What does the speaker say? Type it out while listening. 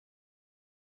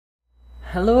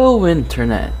Hello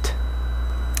Internet!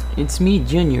 It's me,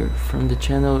 Junior, from the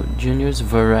channel Junior's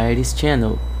Varieties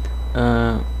channel.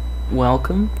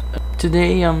 Welcome.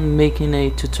 Today I'm making a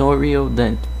tutorial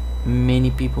that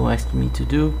many people asked me to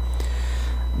do.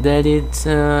 That it's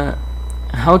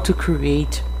how to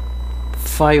create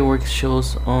fireworks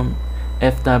shows on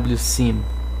FWsim.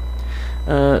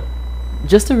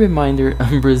 Just a reminder,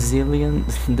 I'm Brazilian,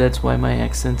 that's why my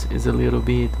accent is a little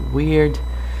bit weird,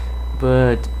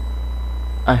 but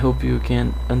I hope you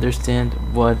can understand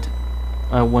what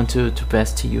I want to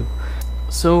pass to you.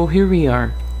 So here we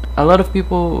are. A lot of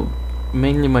people,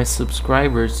 mainly my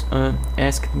subscribers,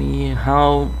 asked me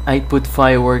how I put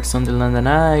fireworks on the London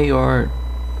Eye or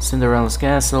Cinderella's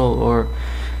Castle or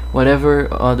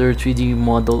whatever other 3D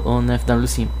model on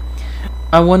FWsim.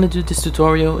 I want to do this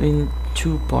tutorial in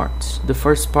two parts. The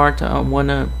first part, I want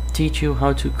to teach you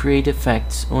how to create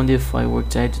effects on the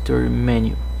fireworks editor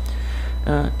menu.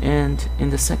 And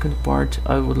in the second part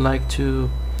I would like to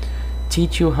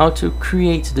teach you how to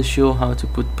create the show, how to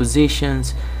put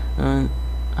positions,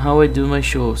 how I do my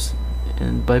shows.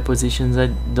 And by positions I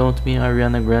don't mean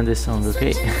Ariana Grande song,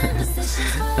 okay?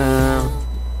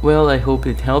 Well, I hope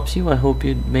it helps you. I hope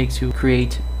it makes you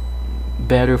create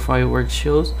better fireworks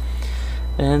shows.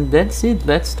 And that's it,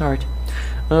 let's start.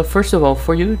 First of all,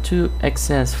 for you to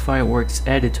access Fireworks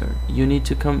Editor, you need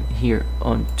to come here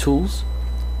on Tools,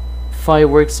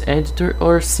 Fireworks Editor,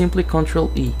 or simply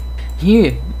Ctrl E.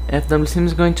 Here FWsim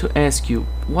is going to ask you,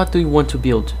 what do you want to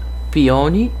build?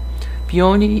 Peony?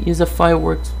 Peony is a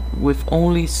firework with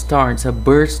only stars, a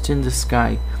burst in the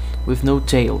sky with no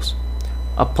tails.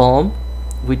 A palm,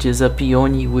 which is a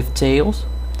peony with tails.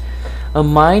 A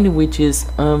mine, which is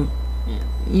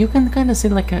you can kind of say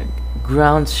like a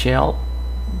ground shell,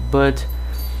 but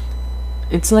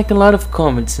it's like a lot of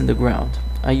comets in the ground.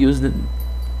 I use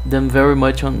them very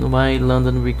much on my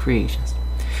London recreations.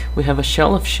 We have a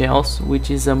shell of shells,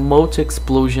 which is a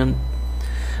multi-explosion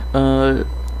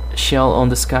shell on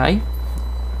the sky,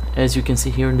 as you can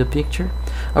see here in the picture.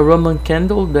 A Roman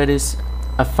candle, that is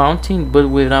a fountain but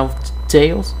without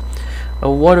tails.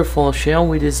 A waterfall shell,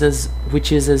 which is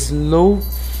a slow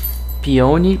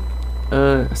peony.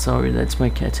 Sorry, that's my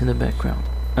cat in the background.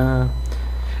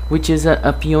 Which is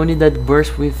a peony that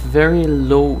bursts with very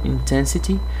low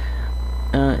intensity.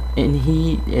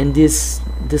 And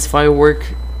this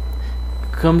firework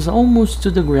comes almost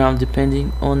to the ground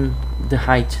depending on the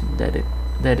height that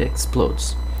it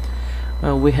explodes.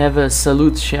 We have a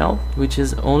salute shell, which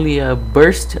is only a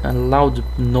burst, a loud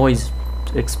noise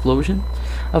explosion.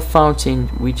 A fountain,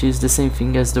 which is the same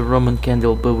thing as the Roman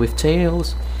candle but with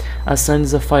tails. A sun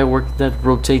is a firework that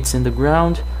rotates in the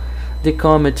ground. The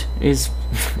comet is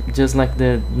just like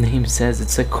the name says,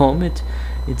 it's a comet.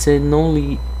 It's an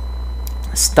only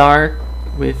star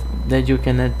with that you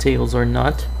can add tails or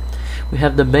not. We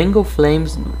have the Bengal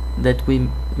flames that we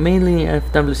mainly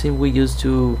at FWsim we use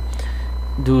to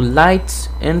do lights,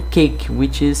 and cake,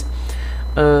 which is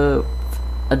a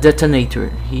detonator.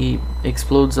 He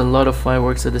explodes a lot of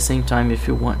fireworks at the same time if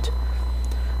you want.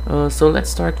 So let's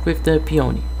start with the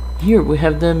peony. Here we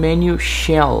have the menu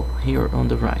shell here on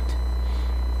the right.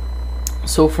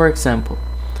 So for example,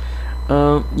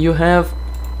 you have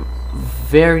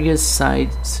various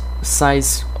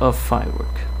size of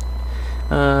firework,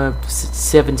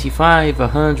 75,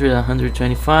 100,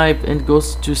 125, and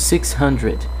goes to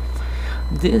 600.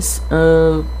 This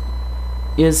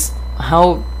is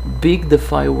how big the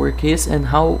firework is and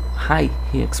how high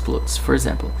he explodes. For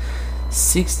example,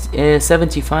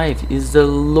 75 is the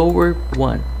lower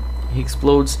one. He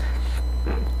explodes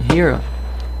here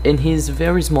and he's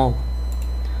very small,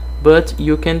 but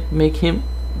you can make him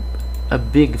a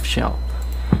big shell.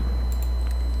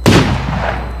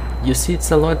 You see, it's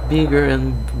a lot bigger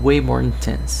and way more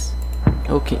intense.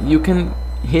 Okay, you can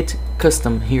hit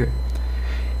custom here.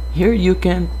 Here you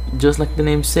can, just like the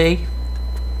name say,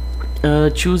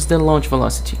 choose the launch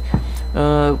velocity.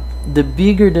 The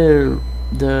bigger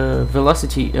the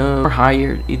velocity, or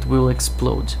higher it will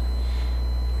explode.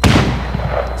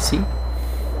 See?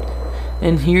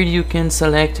 And here you can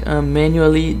select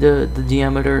manually the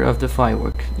diameter of the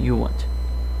firework you want.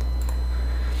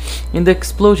 In the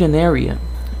explosion area,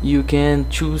 you can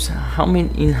choose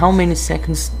in how many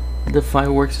seconds the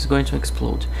fireworks is going to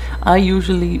explode. I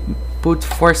usually put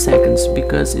 4 seconds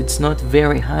because it's not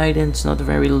very high and it's not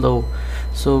very low.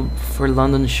 So for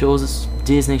London shows,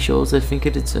 Disney shows, I think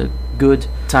it's a good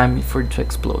time for it to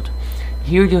explode.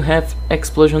 Here you have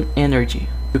explosion energy.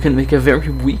 You can make a very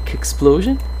weak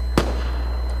explosion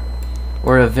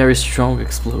or a very strong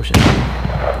explosion.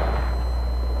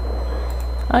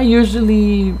 I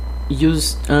usually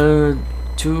use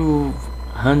to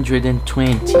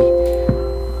 120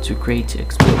 to create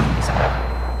explosions.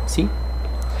 See?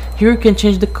 Here you can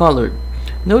change the color.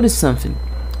 Notice something.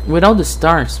 Without the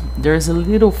stars, there is a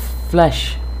little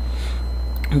flash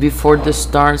before the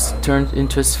stars turn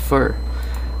into a sphere.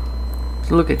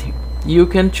 Look at here. You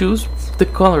can choose the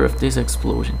color of this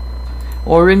explosion.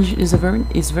 Orange is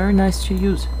very nice to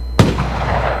use.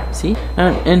 See?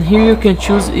 And here you can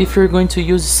choose if you're going to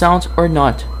use sound or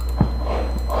not.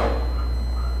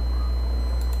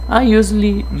 I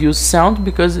usually use sound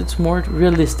because it's more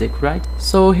realistic, right?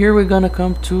 So here we're gonna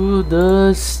come to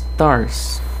the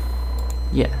stars.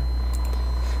 Yeah.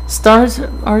 Stars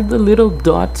are the little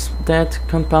dots that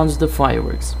compounds the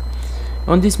fireworks.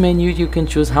 On this menu you can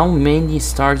choose how many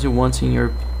stars you want in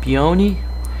your peony.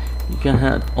 You can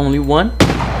have only one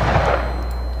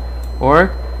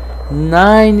or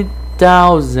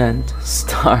 9,000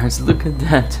 stars. Look at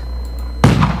that.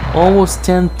 Almost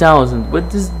 10,000,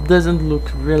 but this doesn't look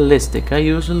realistic. I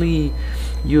usually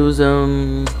use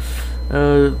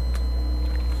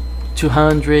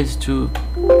 200 to,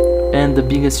 and the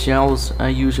biggest shells I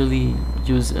usually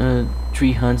use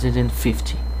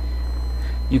 350.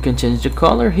 You can change the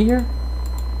color here.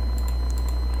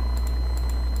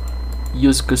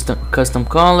 Use custom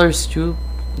colors too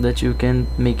that you can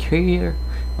make here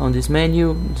on this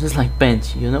menu, just like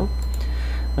Paint, you know.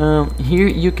 Here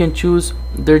you can choose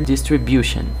their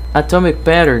distribution. Atomic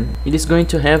pattern, it is going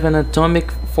to have an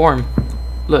atomic form.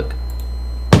 Look.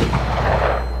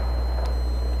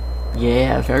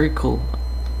 Yeah, very cool.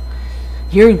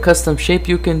 Here in custom shape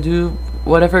you can do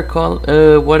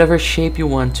whatever shape you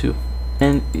want to,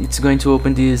 and it's going to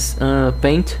open this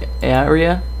paint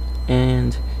area,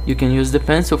 and you can use the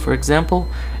pencil, for example,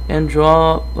 and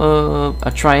draw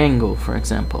a triangle, for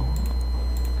example.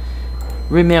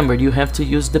 Remember, you have to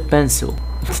use the pencil.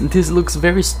 This looks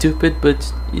very stupid,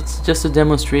 but it's just to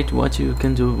demonstrate what you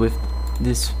can do with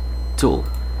this tool.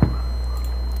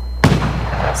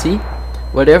 See?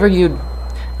 Whatever you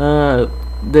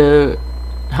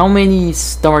how many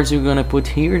stars you're gonna put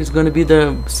here is gonna be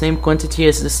the same quantity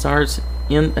as the stars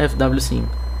in FWsim.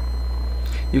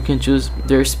 You can choose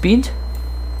their speed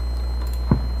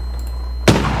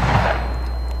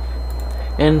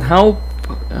and how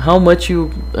much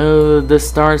the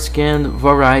stars can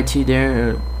vary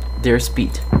their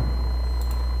speed.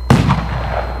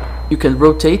 You can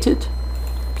rotate it.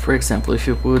 For example, if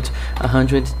you put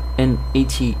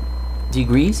 180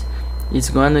 degrees, it's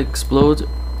gonna explode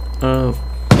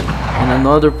in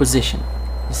another position.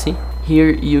 You see?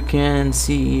 Here you can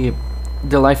see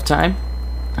the lifetime,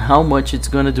 how much it's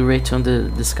gonna durate on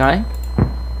the sky.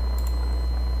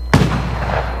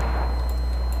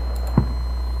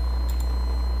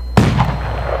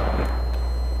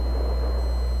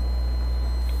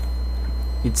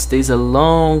 It stays a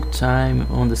long time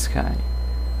on the sky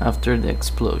after the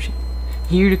explosion.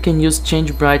 Here you can use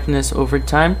change brightness over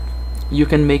time. You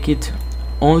can make it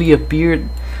only appear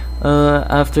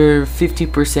after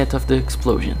 50% of the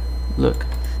explosion. Look.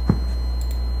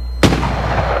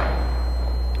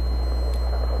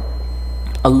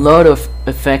 A lot of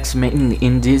effects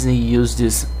in Disney use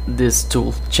this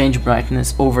tool, change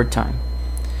brightness over time.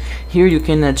 Here you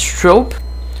can add strobe.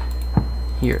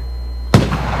 Here.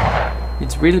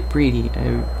 It's really pretty.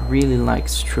 I really like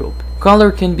strobe.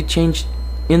 Color can be changed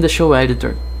in the show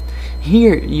editor.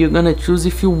 Here you're gonna choose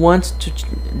if you want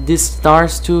these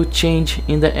stars to change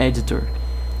in the editor.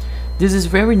 This is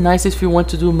very nice if you want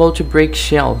to do multi-break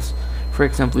shells. For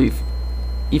example,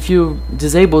 if you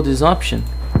disable this option,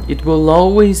 it will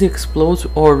always explode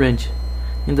orange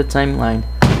in the timeline.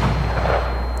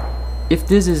 If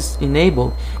this is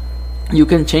enabled, you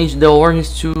can change the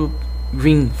orange to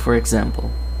green, for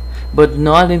example, but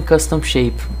not in custom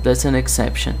shape. That's an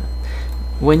exception.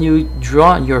 When you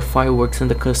draw your fireworks in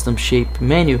the custom shape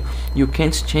menu, you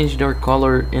can't change their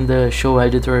color in the show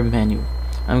editor menu.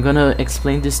 I'm gonna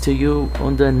explain this to you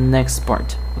on the next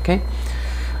part, okay?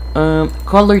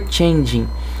 Color changing.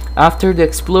 After the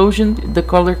explosion, the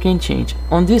color can change.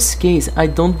 On this case, I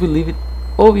don't believe it.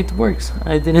 Oh, it works.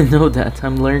 I didn't know that.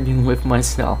 I'm learning with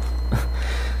myself.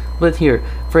 But here,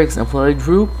 for example, I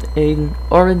drew an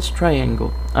orange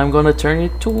triangle. I'm gonna turn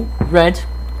it to red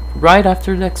right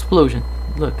after the explosion.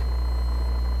 Look.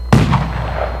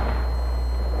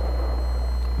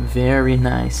 Very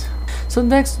nice. So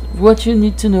that's what you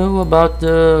need to know about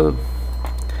the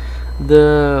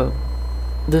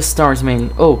stars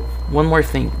mainly. Oh, one more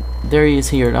thing. There is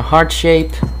here the heart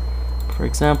shape, for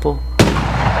example,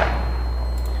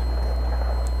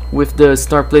 with the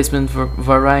star placement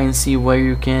variancy, where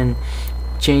you can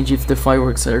change if the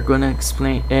fireworks are gonna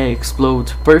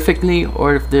explode perfectly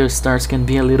or if the stars can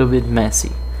be a little bit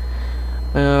messy.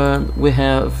 We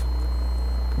have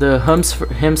the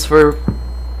Hemsworth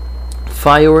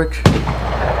Firework,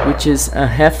 which is a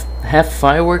half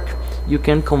firework. You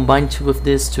can combine two of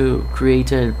this to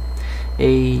create a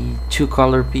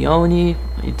two-color peony.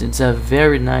 It's a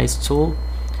very nice tool.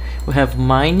 We have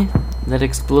mine that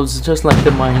explodes just like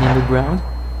the mine in the ground.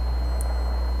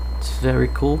 It's very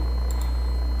cool.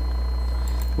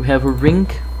 We have a ring,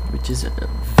 which is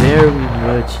very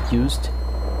much used,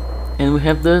 and we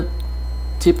have the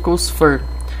typical sphere.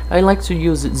 I like to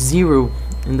use 0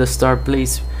 in the star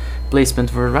placement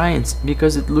variants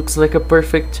because it looks like a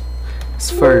perfect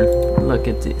sphere. Look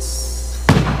at this.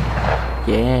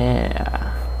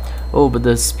 Yeah. Oh, but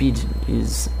the speed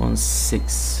is on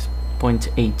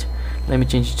 6.8. Let me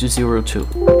change it to 0.2.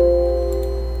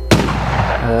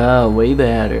 Way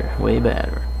better, way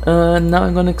better. Now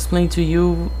I'm gonna explain to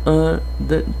you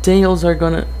the tails I'm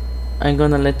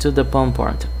gonna let to the palm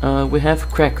part. We have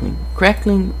crackling.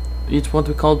 Crackling is what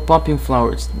we call popping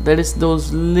flowers. That is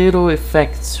those little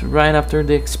effects right after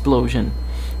the explosion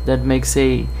that makes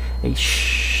a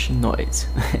shh noise.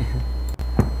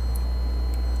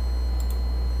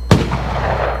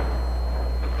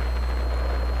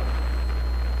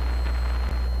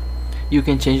 You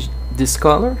can change this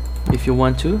color if you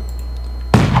want to.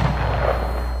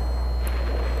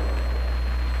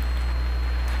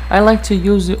 I like to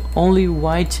use only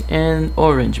white and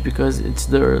orange because it's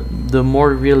the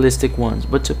more realistic ones,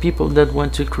 but to people that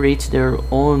want to create their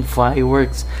own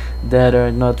fireworks that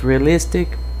are not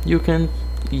realistic, you can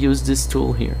use this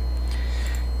tool here.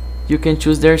 You can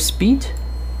choose their speed.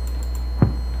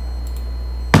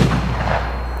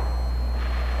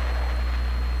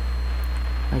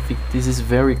 I think this is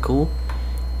very cool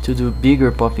to do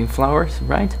bigger popping flowers,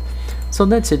 right? So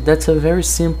that's it. That's a very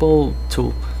simple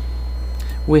tool.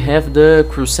 We have the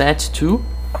crusette too.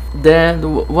 Then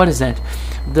what is that?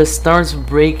 The stars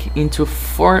break into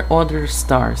 4 other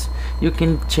stars. You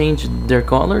can change their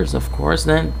colors, of course.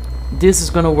 Then this is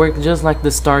gonna work just like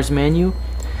the stars menu.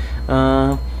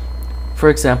 For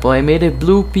example, I made a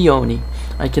blue peony.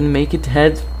 I can make it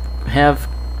have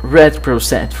red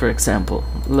crusette, for example.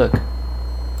 Look.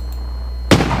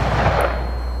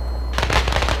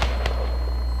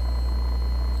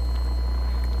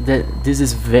 This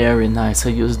is very nice. I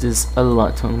use this a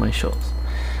lot on my shows.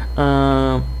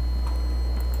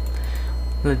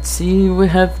 Let's see, we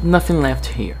have nothing left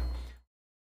here.